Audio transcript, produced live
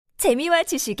재미와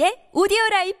지식의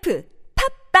오디오라이프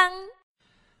팝빵.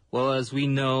 Well, as we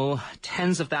know,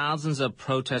 tens of thousands of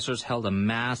protesters held a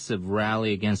massive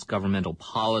rally against governmental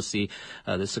policy.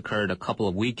 This occurred a couple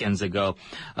of weekends ago.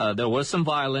 There was some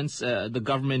violence. The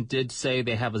government did say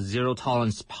they have a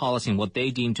zero-tolerance policy in what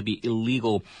they deem to be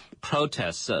illegal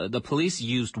protests. The police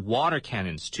used water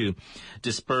cannons to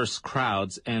disperse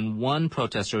crowds, and one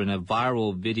protester in a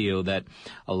viral video that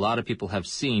a lot of people have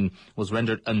seen was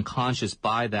rendered unconscious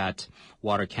by that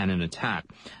water cannon attack.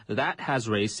 That has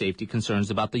raised safety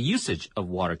concerns about the usage of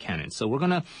water cannons. So we're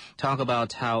going to talk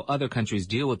about how other countries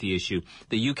deal with the issue.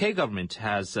 The UK government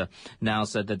has now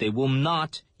said that they will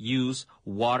not use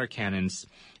water cannons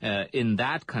in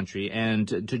that country. And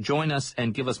to join us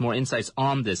and give us more insights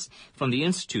on this, from the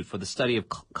Institute for the Study of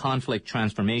Conflict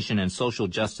Transformation and Social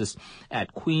Justice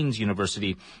at Queen's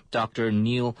University, Dr.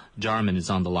 Neil Jarman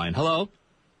is on the line. Hello.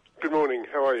 Good morning.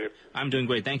 How are you? I'm doing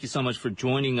great. Thank you so much for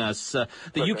joining us.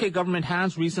 The UK government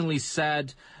has recently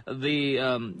said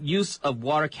the use of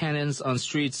water cannons on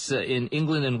streets in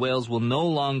England and Wales will no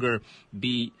longer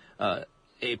be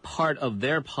a part of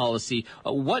their policy.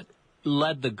 What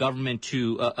led the government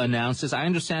to announce this? I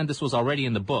understand this was already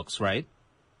in the books, right?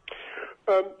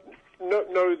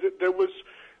 No, there was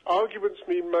arguments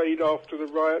being made after the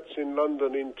riots in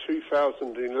London in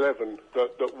 2011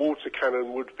 that water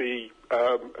cannon would be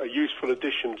a useful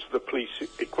addition to the police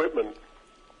equipment.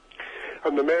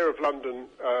 And the Mayor of London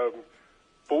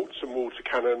bought some water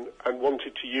cannon and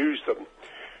wanted to use them,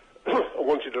 or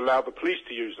wanted to allow the police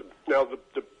to use them. Now,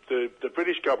 the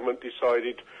British government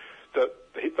decided that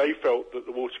they felt that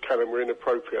the water cannon were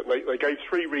inappropriate. They gave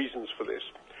three reasons for this.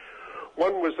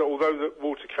 One was that although the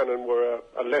water cannon were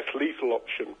a less lethal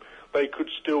option, they could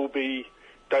still be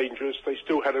dangerous. They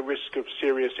still had a risk of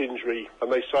serious injury, and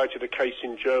they cited a case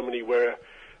in Germany where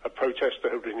a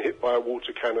protester had been hit by a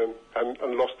water cannon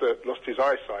and lost his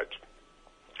eyesight.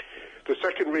 The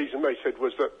second reason, they said,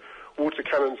 was that water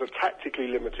cannons are tactically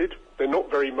limited. They're not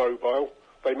very mobile.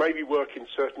 They maybe work in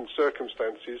certain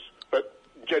circumstances, but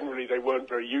generally they weren't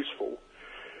very useful.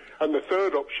 And the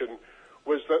third option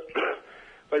was that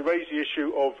they raised the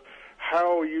issue of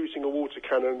how using a water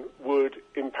cannon would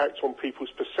impact on people's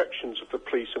perceptions of the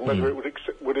police, and whether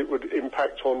it would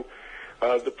impact on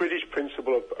the British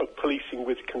principle of policing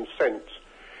with consent.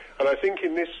 And I think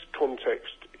in this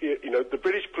context, the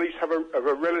British police have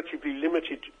a relatively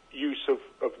limited use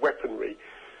of weaponry.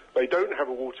 They don't have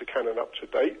a water cannon up to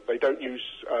date. They don't use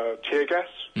tear gas.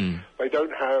 They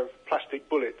don't have plastic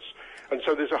bullets. And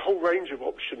so there's a whole range of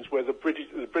options where the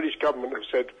British government have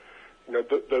said,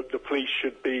 the police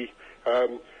should be,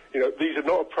 these are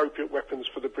not appropriate weapons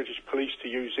for the British police to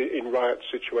use in riot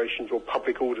situations or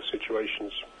public order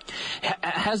situations.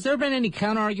 Has there been any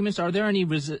counter-arguments? Are there any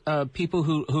people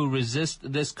who resist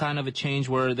this kind of a change,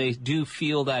 where they do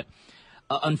feel that,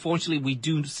 unfortunately, we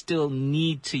do still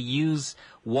need to use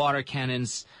water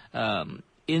cannons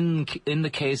in the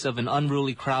case of an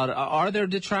unruly crowd? Are there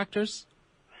detractors?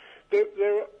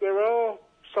 There are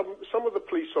some of the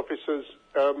police officers.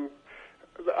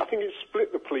 I think it's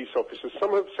split the police officers.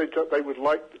 Some have said that they would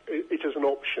like it as an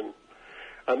option,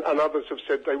 and others have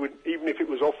said they would, even if it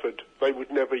was offered, they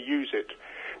would never use it.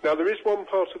 Now, there is one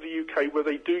part of the UK where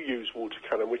they do use water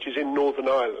cannon, which is in Northern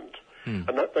Ireland,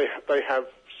 and that they have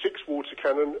 6 water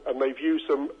cannon, and they've used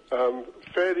them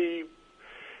fairly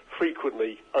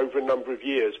frequently over a number of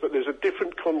years. But there's a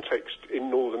different context in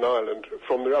Northern Ireland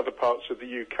from the other parts of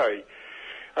the UK.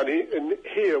 And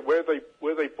here, where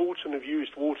they bought and have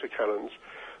used water cannons,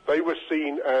 they were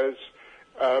seen as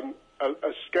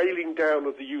a scaling down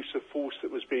of the use of force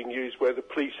that was being used, where the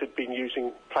police had been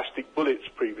using plastic bullets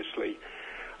previously.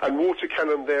 And water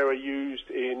cannon there are used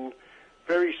in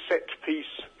very set-piece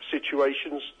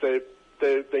situations.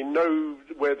 They know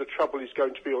where the trouble is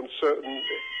going to be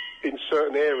in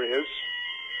certain areas.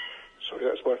 Sorry,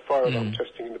 that's my fire alarm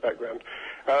testing in the background.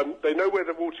 They know where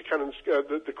the water cannons,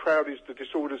 the crowd is, the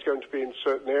disorder is going to be in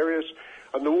certain areas,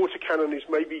 and the water cannon is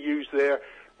maybe used there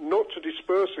not to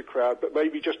disperse the crowd, but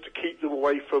maybe just to keep them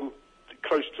away from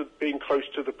being close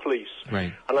to the police.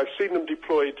 Right. And I've seen them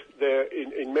deployed there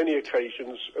in many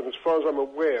occasions, and as far as I'm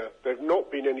aware, there have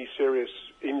not been any serious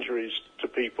injuries to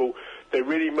people. They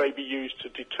really may be used to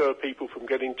deter people from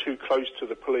getting too close to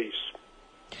the police.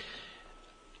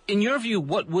 In your view,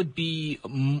 what would be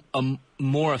a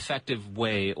more effective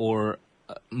way or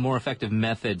more effective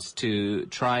methods to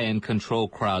try and control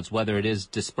crowds, whether it is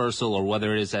dispersal or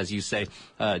whether it is, as you say,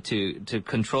 to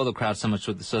control the crowd so much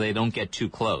so they don't get too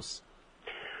close?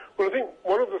 Well, I think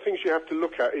one of the things you have to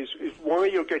look at is why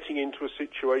you're getting into a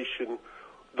situation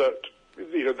that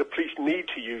the police need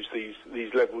to use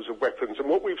these levels of weapons. And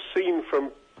what we've seen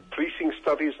from policing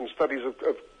studies and studies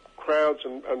of crowds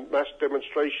and mass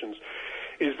demonstrations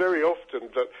is very often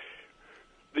that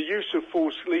the use of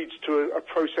force leads to a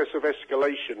process of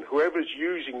escalation. Whoever's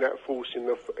using that force in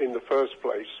the first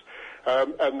place,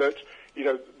 and that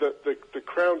the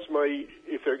crowds may,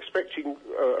 if they're expecting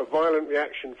a violent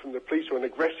reaction from the police or an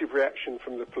aggressive reaction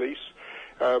from the police,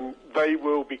 they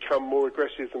will become more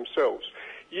aggressive themselves.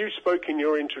 You spoke in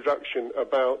your introduction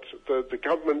about the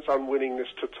government's unwillingness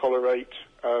to tolerate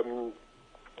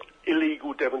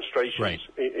illegal demonstrations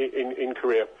in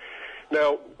Korea.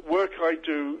 Now, work I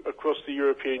do across the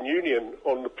European Union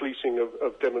on the policing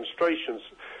of demonstrations,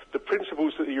 the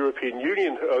principles that the European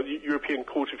Union, the European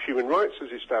Court of Human Rights has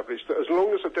established, that as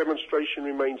long as a demonstration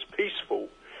remains peaceful,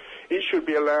 it should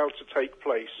be allowed to take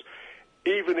place,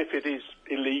 even if it is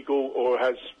illegal or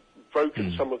has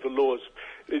broken some of the laws.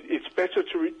 It's better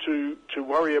to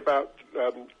worry about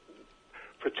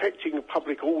protecting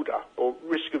public order or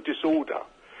risk of disorder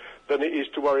than it is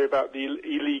to worry about the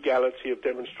illegality of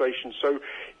demonstrations. So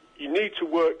you need to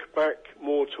work back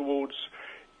more towards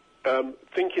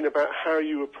thinking about how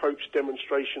you approach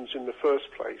demonstrations in the first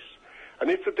place. And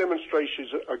if the demonstrations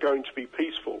are going to be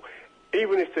peaceful,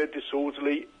 even if they're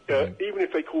disorderly, even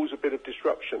if they cause a bit of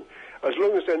disruption, as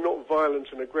long as they're not violent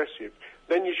and aggressive,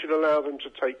 then you should allow them to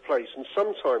take place. And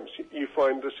sometimes you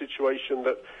find the situation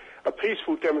that a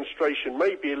peaceful demonstration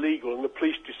may be illegal and the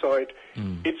police decide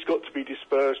it's got to be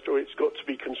dispersed or it's got to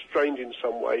be constrained in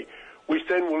some way, which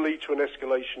then will lead to an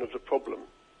escalation of the problem.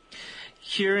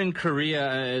 Here in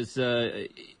Korea, as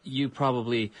you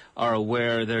probably are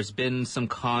aware, there's been some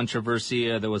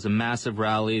controversy. There was a massive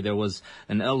rally. There was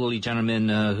an elderly gentleman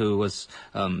who was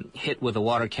hit with a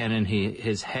water cannon.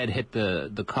 His head hit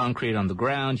the concrete on the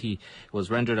ground. He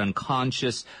was rendered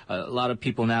unconscious. A lot of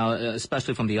people now,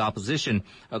 especially from the opposition,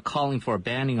 calling for a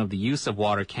banning of the use of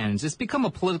water cannons. It's become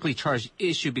a politically charged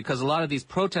issue because a lot of these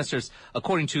protesters,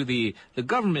 according to the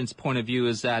government's point of view,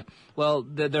 is that, well,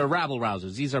 they're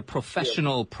rabble-rousers. These are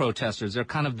professional protesters. They're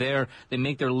kind of there. They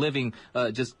make their living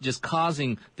just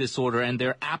causing disorder, and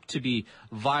they're apt to be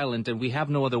violent, and we have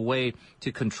no other way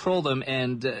to control them.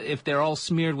 And if they're all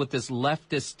smeared with this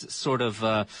leftist sort of,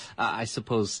 I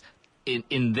suppose,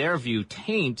 in their view,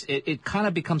 taint, it kind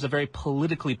of becomes a very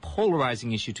politically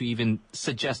polarizing issue to even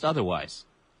suggest otherwise.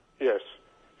 Yes,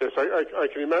 I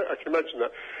can imagine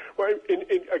that. Well,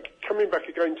 coming back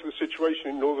again to the situation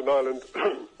in Northern Ireland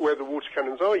where the water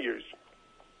cannons are used,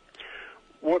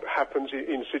 what happens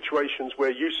in situations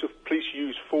where police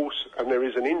use force and there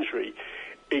is an injury,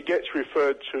 it gets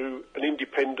referred to an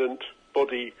independent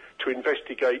body to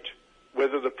investigate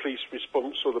whether the police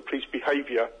response or the police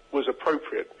behaviour was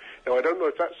appropriate. Now, I don't know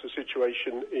if that's the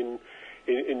situation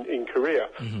in Korea,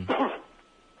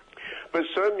 but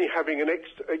certainly having an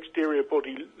exterior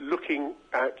body looking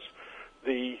at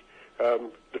the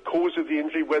cause of the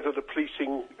injury, whether the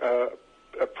policing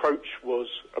approach was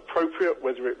appropriate,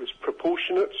 whether it was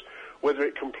proportionate, whether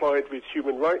it complied with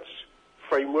human rights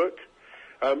framework.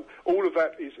 All of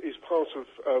that is part of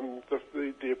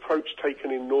the approach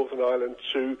taken in Northern Ireland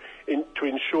to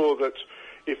ensure that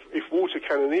if water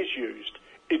cannon is used,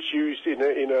 it's used in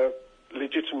a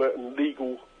legitimate and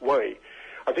legal way.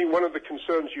 I think one of the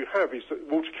concerns you have is that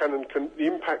the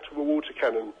impact of a water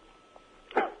cannon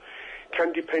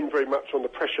can depend very much on the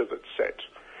pressure that's set.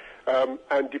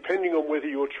 And depending on whether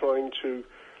you're trying to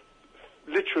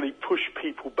literally push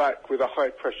people back with a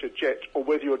high-pressure jet or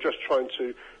whether you're just trying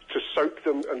to soak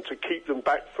them and to keep them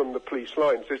back from the police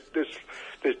lines,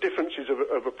 there's differences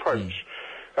of approach.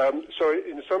 So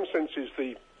in some senses,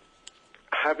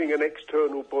 having an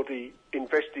external body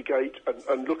investigate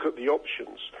and look at the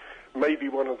options may be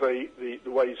one of the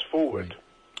ways forward.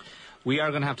 Right. We are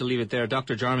going to have to leave it there.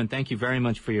 Dr. Jarman, thank you very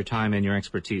much for your time and your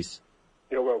expertise.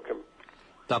 You're welcome.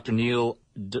 Dr. Neil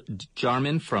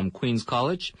Jarman from Queen's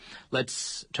College.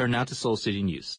 Let's turn now to Seoul City News.